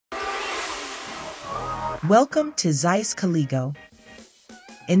Welcome to CALIGO.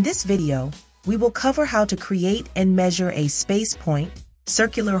 In this video, we will cover how to create and measure a space point,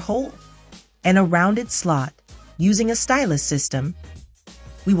 circular hole, and a rounded slot using a stylus system.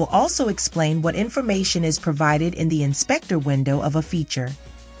 We will also explain what information is provided in the inspector window of a feature.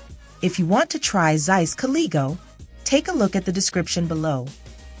 If you want to try CALIGO, take a look at the description below.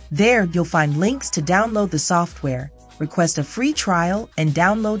 There, you'll find links to download the software, request a free trial, and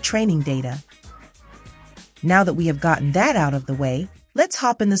download training data. Now that we have gotten that out of the way, let's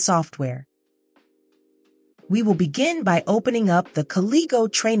hop in the software. We will begin by opening up the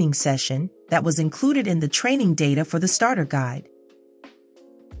CALIGO training session that was included in the training data for the starter guide.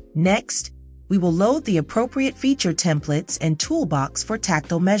 Next, we will load the appropriate feature templates and toolbox for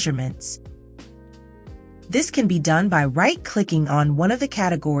tactile measurements. This can be done by right-clicking on one of the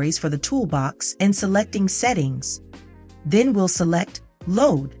categories for the toolbox and selecting Settings. Then we'll select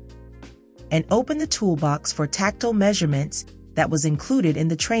Load and open the toolbox for tactile measurements that was included in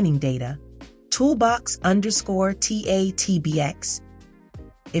the training data. Toolbox_TATBX.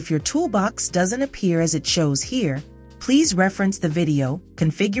 If your toolbox doesn't appear as it shows here, please reference the video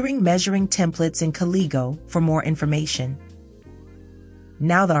Configuring Measuring Templates in CALIGO for more information.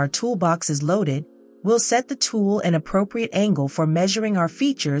 Now that our toolbox is loaded, we'll set the tool an appropriate angle for measuring our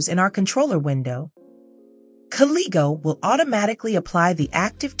features in our controller window. CALIGO will automatically apply the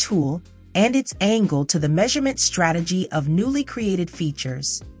active tool and its angle to the measurement strategy of newly created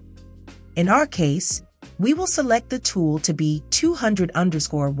features. In our case, we will select the tool to be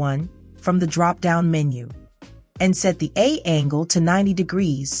 200_1 from the drop-down menu and set the A angle to 90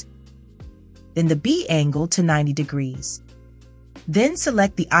 degrees, then the B angle to 90 degrees. Then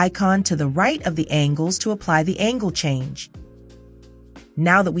select the icon to the right of the angles to apply the angle change.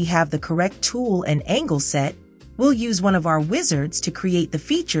 Now that we have the correct tool and angle set, we'll use one of our wizards to create the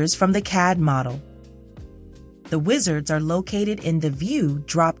features from the CAD model. The wizards are located in the View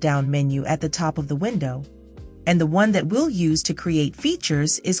drop-down menu at the top of the window, and the one that we'll use to create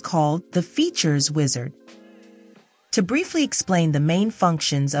features is called the Features Wizard. To briefly explain the main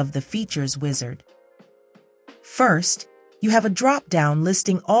functions of the Features Wizard. First, you have a drop-down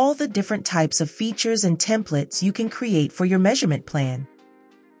listing all the different types of features and templates you can create for your measurement plan.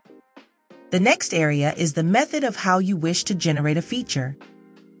 The next area is the method of how you wish to generate a feature.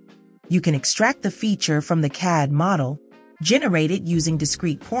 You can extract the feature from the CAD model, generate it using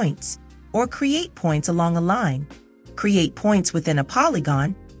discrete points, or create points along a line, create points within a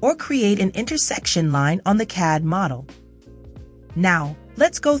polygon, or create an intersection line on the CAD model. Now,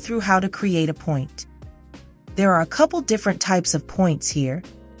 let's go through how to create a point. There are a couple different types of points here,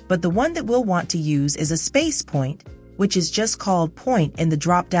 but the one that we'll want to use is a space point, which is just called Point in the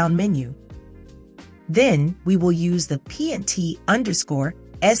drop-down menu. Then we will use the P&T_STD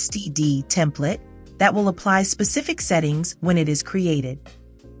template that will apply specific settings when it is created.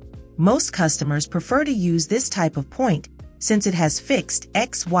 Most customers prefer to use this type of point since it has fixed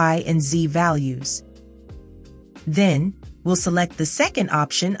X, Y, and Z values. Then we'll select the second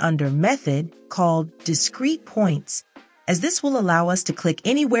option under Method called Discrete Points, as this will allow us to click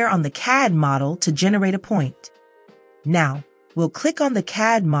anywhere on the CAD model to generate a point. Now, we'll click on the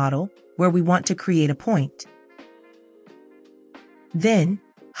CAD model where we want to create a point. Then,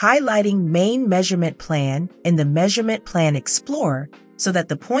 highlighting Main Measurement Plan in the Measurement Plan Explorer so that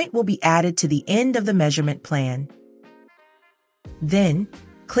the point will be added to the end of the measurement plan. Then,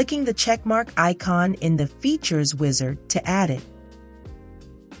 clicking the checkmark icon in the Features Wizard to add it.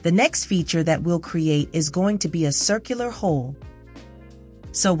 The next feature that we'll create is going to be a circular hole.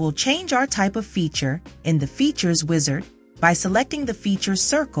 So we'll change our type of feature in the Features Wizard by selecting the feature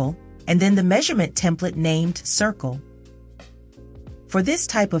Circle and then the measurement template named Circle. For this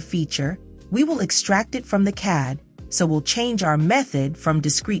type of feature, we will extract it from the CAD, so we'll change our method from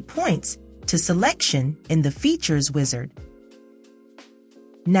discrete points to selection in the Features Wizard.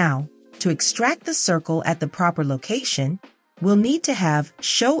 Now, to extract the circle at the proper location, we'll need to have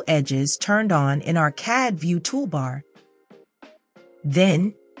Show Edges turned on in our CAD View toolbar.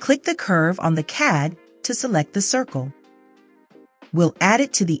 Then, click the curve on the CAD to select the circle. We'll add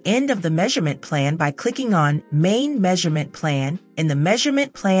it to the end of the measurement plan by clicking on Main Measurement Plan in the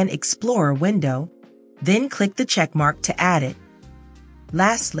Measurement Plan Explorer window, then click the checkmark to add it.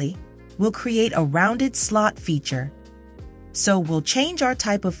 Lastly, we'll create a rounded slot feature. So we'll change our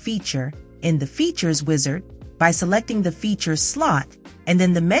type of feature in the Features Wizard by selecting the feature Slot and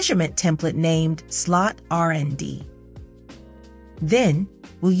then the measurement template named Slot R&D. Then,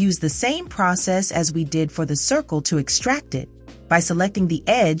 we'll use the same process as we did for the circle to extract it by selecting the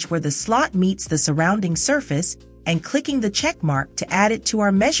edge where the slot meets the surrounding surface and clicking the check mark to add it to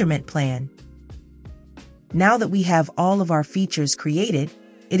our measurement plan. Now that we have all of our features created,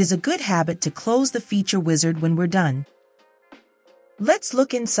 it is a good habit to close the feature wizard when we're done. Let's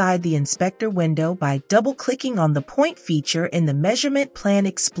look inside the inspector window by double-clicking on the point feature in the Measurement Plan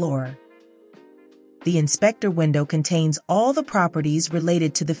Explorer. The inspector window contains all the properties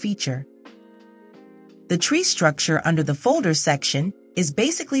related to the feature. The tree structure under the folder section is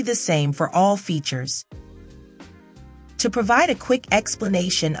basically the same for all features. To provide a quick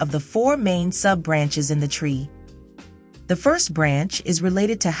explanation of the 4 main sub-branches in the tree. The first branch is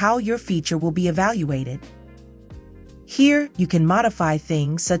related to how your feature will be evaluated. Here, you can modify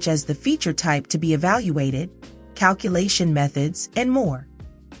things such as the feature type to be evaluated, calculation methods, and more.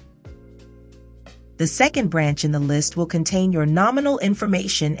 The second branch in the list will contain your nominal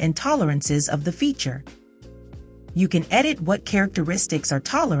information and tolerances of the feature. You can edit what characteristics are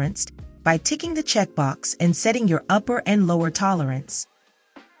toleranced by ticking the checkbox and setting your upper and lower tolerance.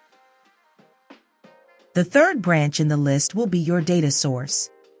 The third branch in the list will be your data source.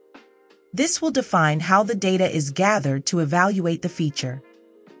 This will define how the data is gathered to evaluate the feature.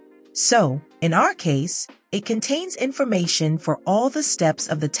 So, in our case, it contains information for all the steps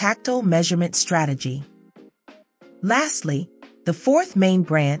of the tactile measurement strategy. Lastly, the fourth main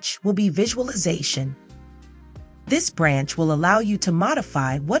branch will be visualization. This branch will allow you to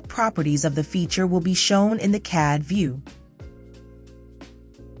modify what properties of the feature will be shown in the CAD view.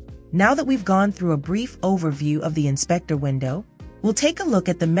 Now that we've gone through a brief overview of the inspector window, we'll take a look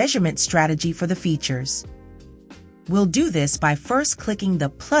at the measurement strategy for the features. We'll do this by first clicking the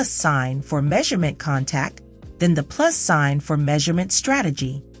plus sign for measurement contact, then the plus sign for measurement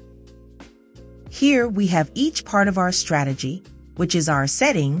strategy. Here we have each part of our strategy, which is our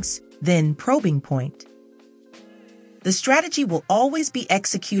settings, then probing point. The strategy will always be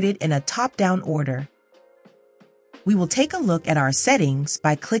executed in a top-down order. We will take a look at our settings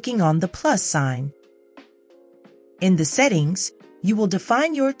by clicking on the plus sign. In the settings, you will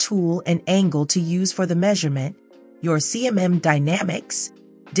define your tool and angle to use for the measurement, your CMM dynamics,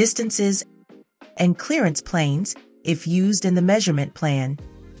 distances, and clearance planes if used in the measurement plan.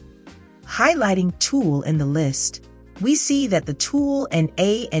 Highlighting tool in the list, we see that the tool and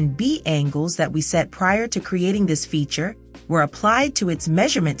A and B angles that we set prior to creating this feature were applied to its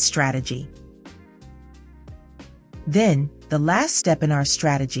measurement strategy. Then, the last step in our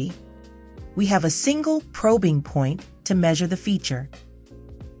strategy, we have a single probing point to measure the feature.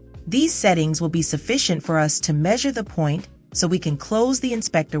 These settings will be sufficient for us to measure the point so we can close the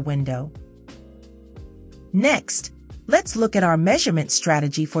inspector window. Next, let's look at our measurement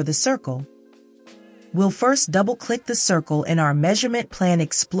strategy for the circle. We'll first double-click the circle in our Measurement Plan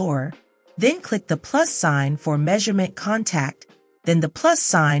Explorer, then click the plus sign for Measurement Contact, then the plus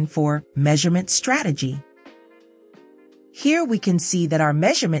sign for Measurement Strategy. Here we can see that our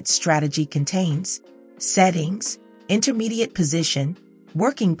measurement strategy contains settings, intermediate position,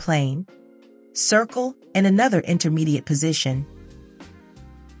 working plane, circle, and another intermediate position.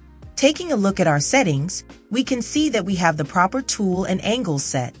 Taking a look at our settings, we can see that we have the proper tool and angle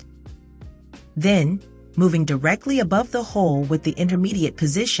set. Then, moving directly above the hole with the intermediate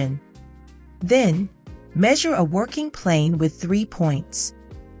position. Then, measure a working plane with 3 points.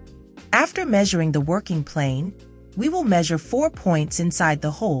 After measuring the working plane, we will measure 4 points inside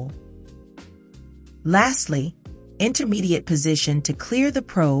the hole. Lastly, intermediate position to clear the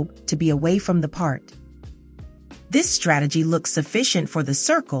probe to be away from the part. This strategy looks sufficient for the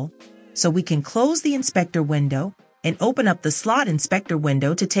circle, so we can close the inspector window and open up the slot inspector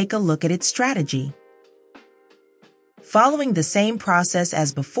window to take a look at its strategy. Following the same process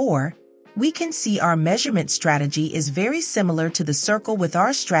as before, we can see our measurement strategy is very similar to the circle, with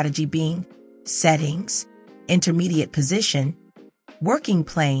our strategy being settings, intermediate position, working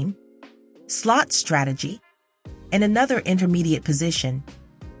plane, slot strategy, and another intermediate position.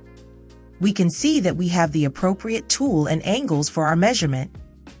 We can see that we have the appropriate tool and angles for our measurement,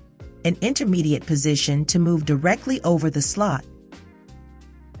 an intermediate position to move directly over the slot.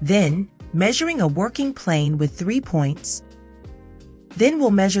 Then, measuring a working plane with 3 points. Then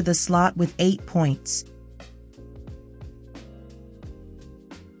we'll measure the slot with 8 points.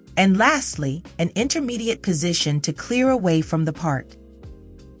 And lastly, an intermediate position to clear away from the part.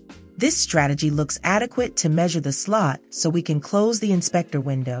 This strategy looks adequate to measure the slot, so we can close the inspector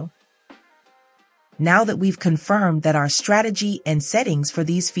window. Now that we've confirmed that our strategy and settings for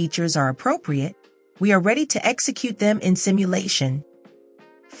these features are appropriate, we are ready to execute them in simulation.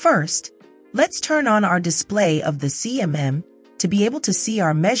 First, let's turn on our display of the CMM to be able to see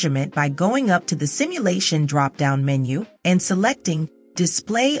our measurement by going up to the Simulation drop-down menu and selecting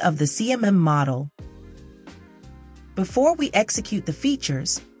Display of the CMM Model. Before we execute the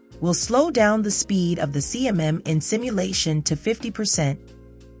features, will slow down the speed of the CMM in simulation to 50%.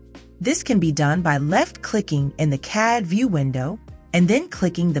 This can be done by left-clicking in the CAD view window and then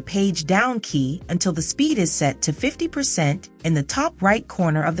clicking the page down key until the speed is set to 50% in the top right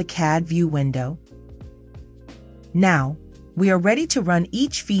corner of the CAD view window. Now, we are ready to run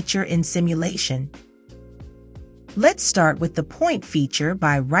each feature in simulation. Let's start with the point feature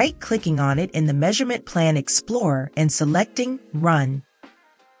by right-clicking on it in the Measurement Plan Explorer and selecting Run.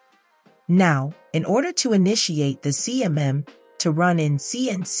 Now, in order to initiate the CMM to run in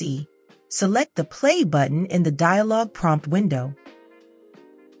CNC, select the Play button in the dialog prompt window.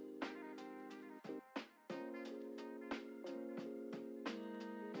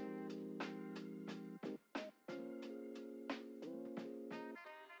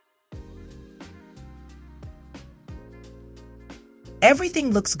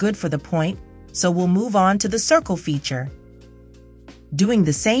 Everything looks good for the point, so we'll move on to the circle feature. Doing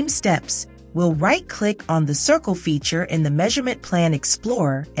the same steps, we'll right-click on the circle feature in the Measurement Plan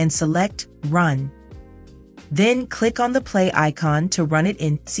Explorer and select Run. Then click on the play icon to run it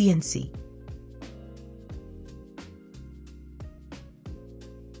in CNC.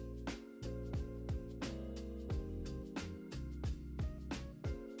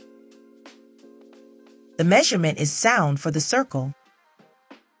 The measurement is sound for the circle.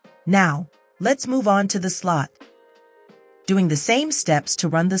 Now, let's move on to the slot. Doing the same steps to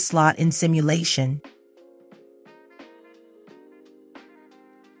run the slot in simulation.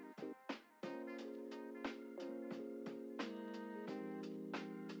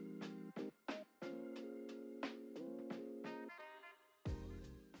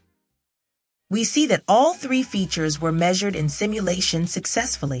 We see that all three features were measured in simulation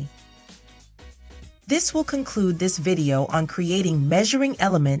successfully. This will conclude this video on creating measuring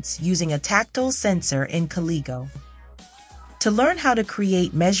elements using a tactile sensor in CALIGO. To learn how to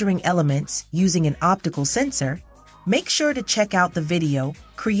create measuring elements using an optical sensor, make sure to check out the video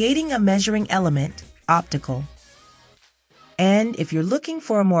Creating a Measuring Element, Optical. And if you're looking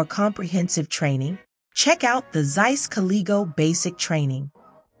for a more comprehensive training, check out the Zeiss CALIGO Basic Training.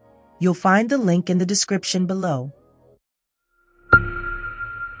 You'll find the link in the description below.